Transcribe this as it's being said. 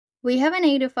We have an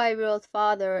 85-year-old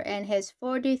father and his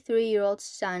 43-year-old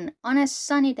son on a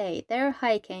sunny day. They're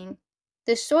hiking.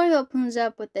 The story opens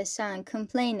up with the son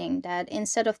complaining that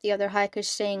instead of the other hikers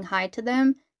saying hi to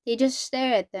them, they just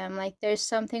stare at them like there's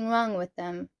something wrong with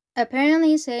them.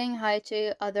 Apparently, saying hi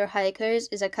to other hikers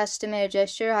is a customary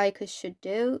gesture hikers should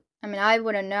do. I mean, I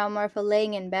wouldn't know. I'm more of a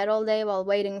laying in bed all day while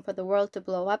waiting for the world to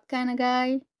blow up kind of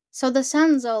guy. So the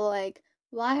son's all like,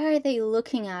 why are they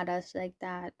looking at us like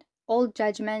that? All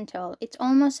judgmental. It's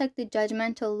almost like the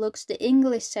judgmental looks the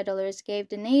English settlers gave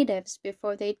the natives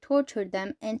before they tortured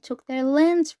them and took their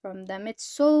lands from them. It's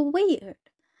so weird.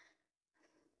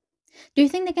 Do you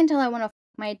think they can tell I want to f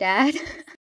my dad?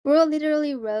 Bro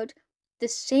literally wrote the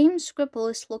same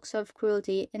scrupulous looks of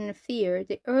cruelty and fear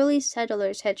the early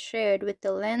settlers had shared with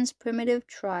the land's primitive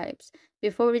tribes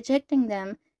before rejecting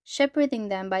them, shepherding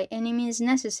them by any means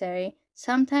necessary,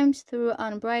 sometimes through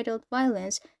unbridled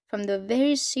violence, from the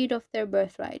very seat of their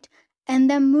birthright, and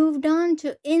then moved on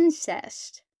to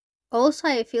incest. Also,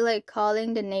 I feel like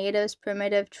calling the natives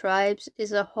primitive tribes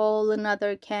is a whole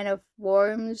another can of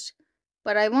worms,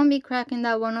 but I won't be cracking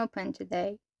that one open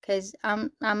today, because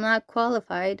I'm not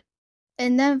qualified.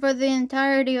 And then for the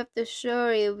entirety of the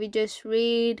story, we just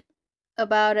read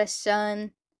about a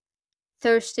son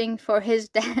thirsting for his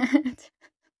dad.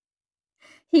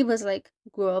 He was like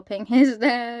groping his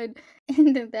dad,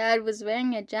 and the dad was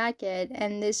wearing a jacket,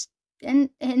 and his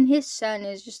son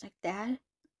is just like, Dad,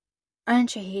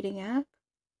 aren't you heating up?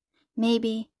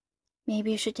 Maybe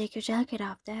you should take your jacket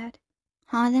off, Dad.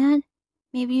 Huh, Dad?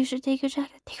 Maybe you should take your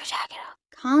jacket off.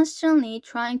 Constantly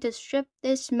trying to strip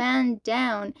this man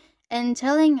down and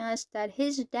telling us that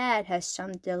his dad has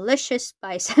some delicious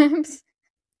biceps.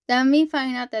 Then we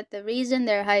find out that the reason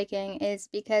they're hiking is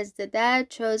because the dad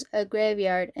chose a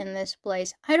graveyard in this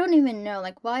place. I don't even know,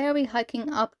 like, why are we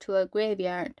hiking up to a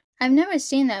graveyard? I've never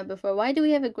seen that before. Why do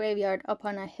we have a graveyard up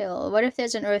on a hill? What if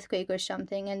there's an earthquake or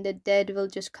something and the dead will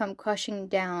just come crushing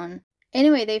down?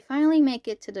 Anyway, they finally make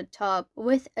it to the top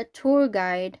with a tour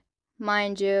guide.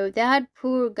 Mind you, that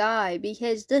poor guy,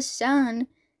 because the son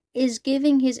is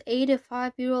giving his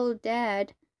 85-year-old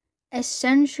dad a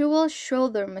sensual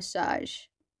shoulder massage.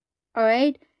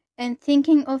 Alright? And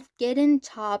thinking of getting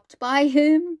topped by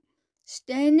him,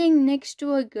 standing next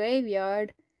to a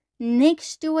graveyard,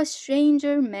 next to a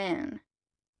stranger man.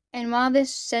 And while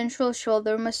this sensual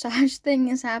shoulder massage thing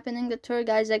is happening, the tour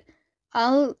guide's like,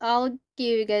 I'll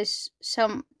give you guys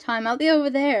some time. I'll be over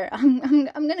there. I'm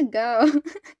gonna go.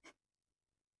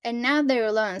 And now they're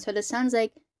alone, so the son's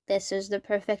like, this is the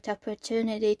perfect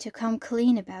opportunity to come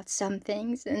clean about some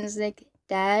things. And it's like,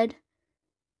 Dad,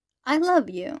 I love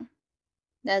you.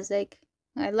 Dad's like,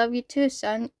 I love you too,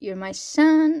 son. You're my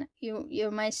son.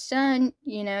 You're my son.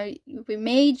 You know, we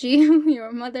made you.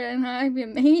 Your mother and I, we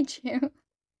made you.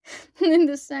 And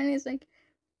the son is like,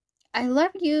 I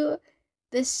love you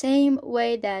the same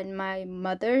way that my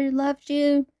mother loved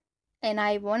you, and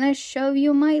I want to show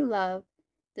you my love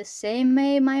the same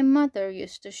way my mother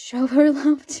used to show her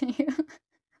love to you.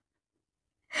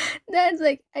 Dad's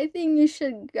like, I think you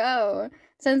should go.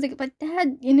 Son's like, but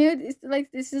Dad, you know, it's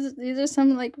like these are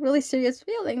some like really serious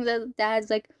feelings. That Dad's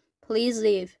like, please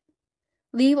leave,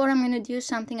 or I'm gonna do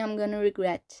something I'm gonna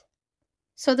regret.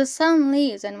 So the son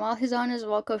leaves, and while he's on his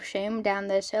walk of shame down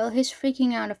this hill, he's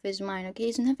freaking out of his mind, okay?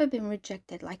 He's never been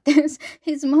rejected like this.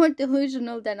 He's more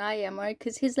delusional than I am, right?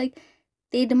 Because he's like,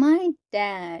 did my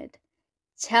dad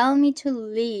tell me to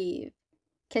leave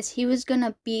because he was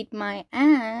gonna beat my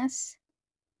ass?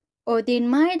 Or did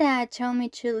my dad tell me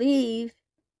to leave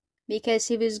because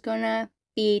he was gonna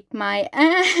beat my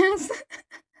ass?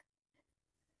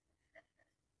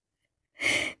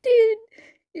 Dude,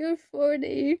 you're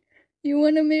 40. You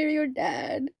want to marry your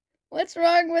dad. What's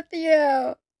wrong with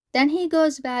you? Then he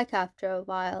goes back after a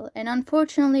while, and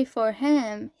unfortunately for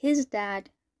him, his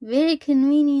dad very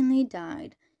conveniently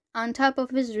died on top of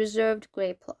his reserved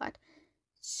grave plot.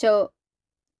 So,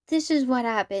 this is what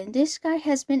happened. This guy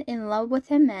has been in love with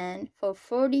a man for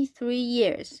 43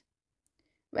 years,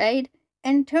 right?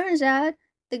 And turns out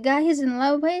the guy he's in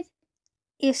love with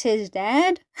is his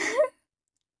dad.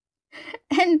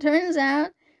 And turns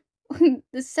out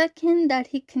the second that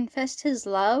he confessed his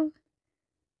love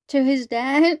to his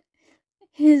dad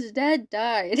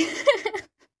died.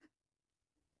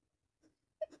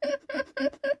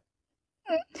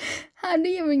 How do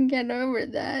you even get over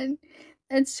that?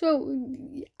 It's so...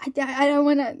 I don't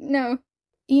wanna... No.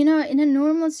 You know, in a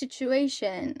normal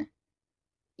situation,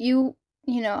 you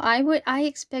know, I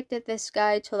expected this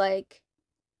guy to, like,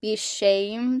 be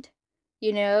shamed,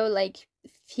 you know, like,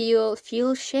 feel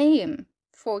shame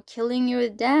for killing your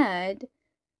dad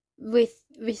with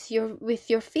with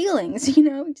your feelings, you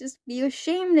know, just be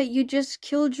ashamed that you just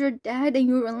killed your dad and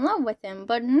you're in love with him.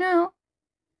 But no,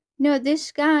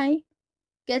 this guy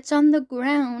gets on the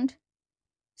ground,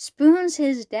 spoons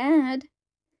his dad,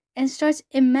 and starts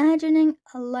imagining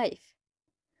a life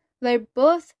where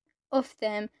both of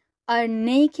them are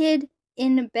naked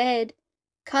in bed,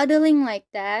 cuddling like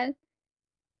that,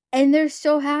 and they're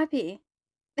so happy.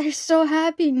 They're so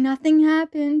happy nothing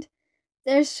happened.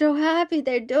 They're so happy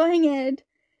they're doing it.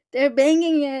 They're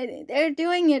banging it. They're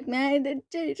doing it, man.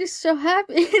 They're just so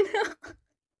happy, you know?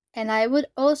 And I would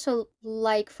also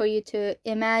like for you to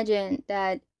imagine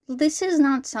that this is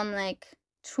not some like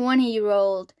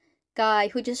 20-year-old guy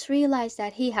who just realized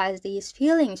that he has these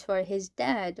feelings for his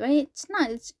dad, right? It's not.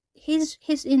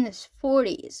 He's in his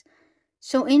 40s.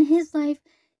 So in his life,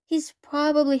 he's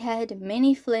probably had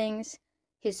many flings.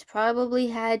 He's probably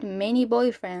had many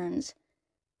boyfriends.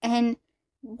 And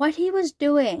what he was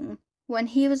doing when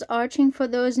he was arching for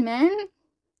those men,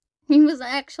 he was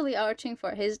actually arching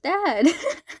for his dad.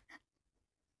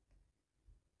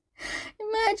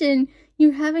 Imagine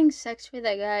you're having sex with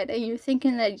a guy and you're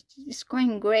thinking that it's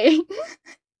going great.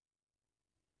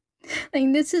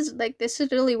 This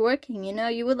is really working, you know?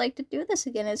 You would like to do this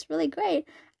again. It's really great.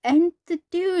 And the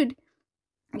dude,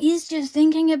 he's just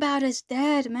thinking about his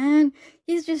dad, man.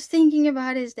 He's just thinking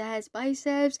about his dad's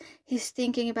biceps. He's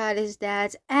thinking about his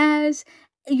dad's ass.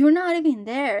 You're not even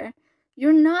there.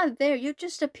 You're not there. You're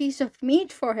just a piece of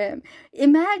meat for him.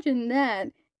 Imagine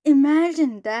that.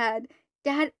 Imagine that.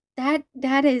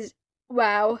 That is,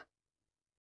 wow.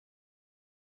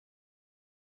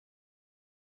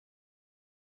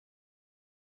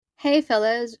 Hey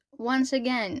fellas, once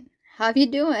again, how you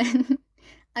doing?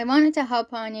 I wanted to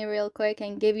hop on you real quick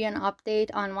and give you an update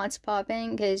on what's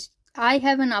popping, because I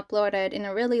haven't uploaded in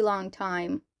a really long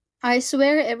time. I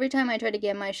swear every time I try to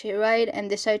get my shit right and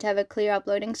decide to have a clear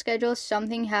uploading schedule,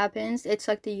 something happens. It's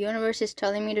like the universe is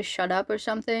telling me to shut up or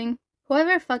something.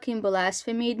 Whoever fucking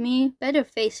blasphemed me better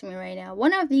face me right now.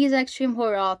 One of these extreme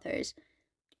horror authors.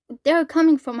 They're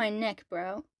coming for my neck,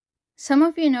 bro. Some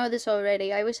of you know this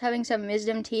already. I was having some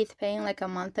wisdom teeth pain like a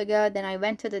month ago. Then I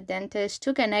went to the dentist,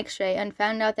 took an x-ray, and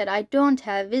found out that I don't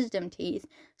have wisdom teeth.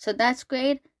 So that's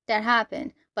great. That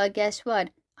happened. But guess what?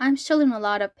 I'm still in a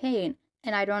lot of pain,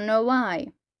 and I don't know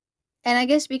why. And I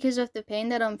guess because of the pain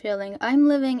that I'm feeling, I'm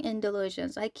living in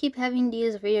delusions. I keep having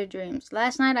these weird dreams.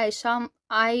 Last night I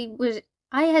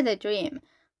had a dream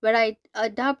where I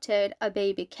adopted a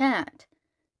baby cat.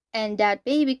 And that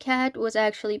baby cat was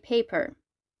actually paper.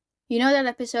 You know that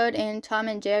episode in Tom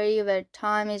and Jerry where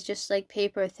Tom is just like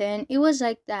paper thin? It was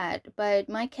like that, but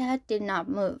my cat did not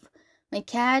move. My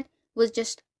cat was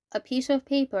just a piece of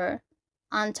paper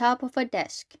on top of a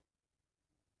desk.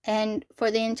 And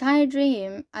for the entire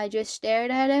dream, I just stared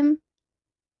at him,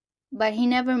 but he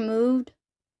never moved.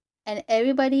 And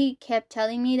everybody kept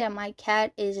telling me that my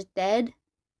cat is dead.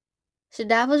 So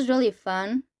that was really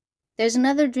fun. There's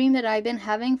another dream that I've been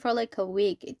having for like a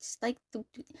week.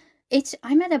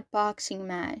 I'm at a boxing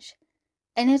match,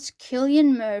 and it's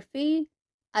Cillian Murphy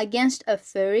against a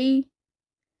furry,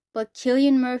 but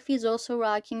Cillian Murphy is also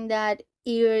rocking that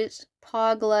ears,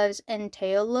 paw gloves, and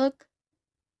tail look.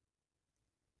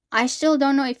 I still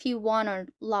don't know if he won or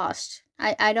lost.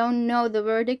 I don't know the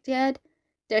verdict yet.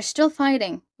 They're still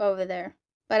fighting over there.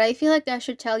 But I feel like that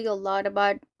should tell you a lot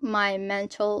about my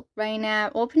mental right now.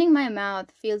 Opening my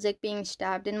mouth feels like being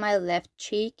stabbed in my left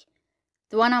cheek.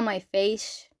 The one on my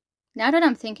face. Now that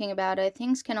I'm thinking about it,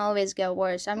 things can always get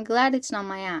worse. I'm glad it's not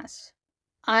my ass.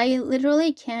 I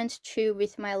literally can't chew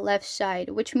with my left side,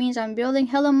 which means I'm building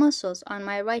hella muscles on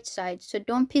my right side, so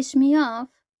don't piss me off,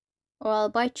 or I'll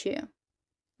bite you.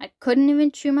 I couldn't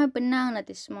even chew my banana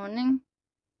this morning.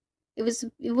 It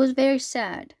was very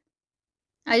sad.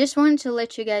 I just wanted to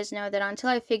let you guys know that until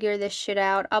I figure this shit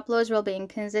out, uploads will be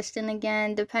inconsistent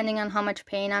again, depending on how much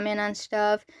pain I'm in and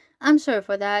stuff. I'm sorry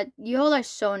for that. You all are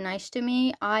so nice to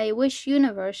me. I wish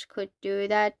universe could do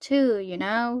that too, you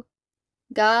know?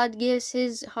 God gives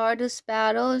his hardest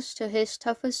battles to his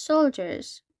toughest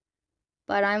soldiers.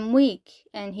 But I'm weak,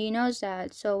 and he knows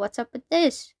that, so what's up with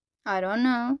this? I don't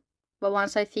know. But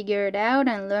once I figure it out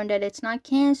and learn that it's not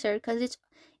cancer, because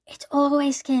it's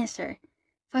always cancer,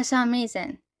 for some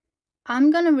reason, I'm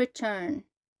gonna return,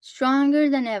 stronger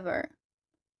than ever.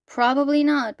 Probably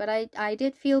not, but I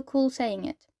did feel cool saying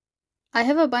it. I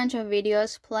have a bunch of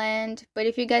videos planned, but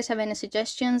if you guys have any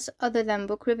suggestions other than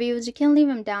book reviews, you can leave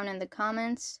them down in the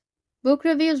comments. Book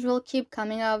reviews will keep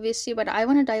coming, obviously, but I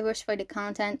want to diversify the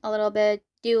content a little bit,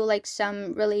 do like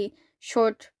some really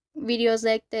short videos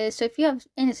like this, so if you have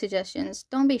any suggestions,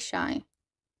 don't be shy.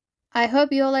 I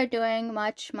hope you all are doing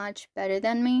much, much better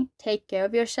than me. Take care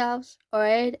of yourselves,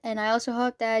 alright? And I also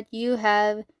hope that you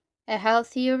have a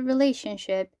healthier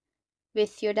relationship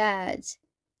with your dads.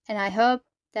 And I hope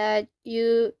that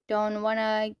you don't want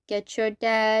to get your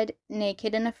dad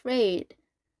naked and afraid.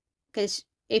 Because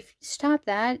if you stop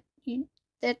that,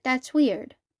 that's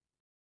weird.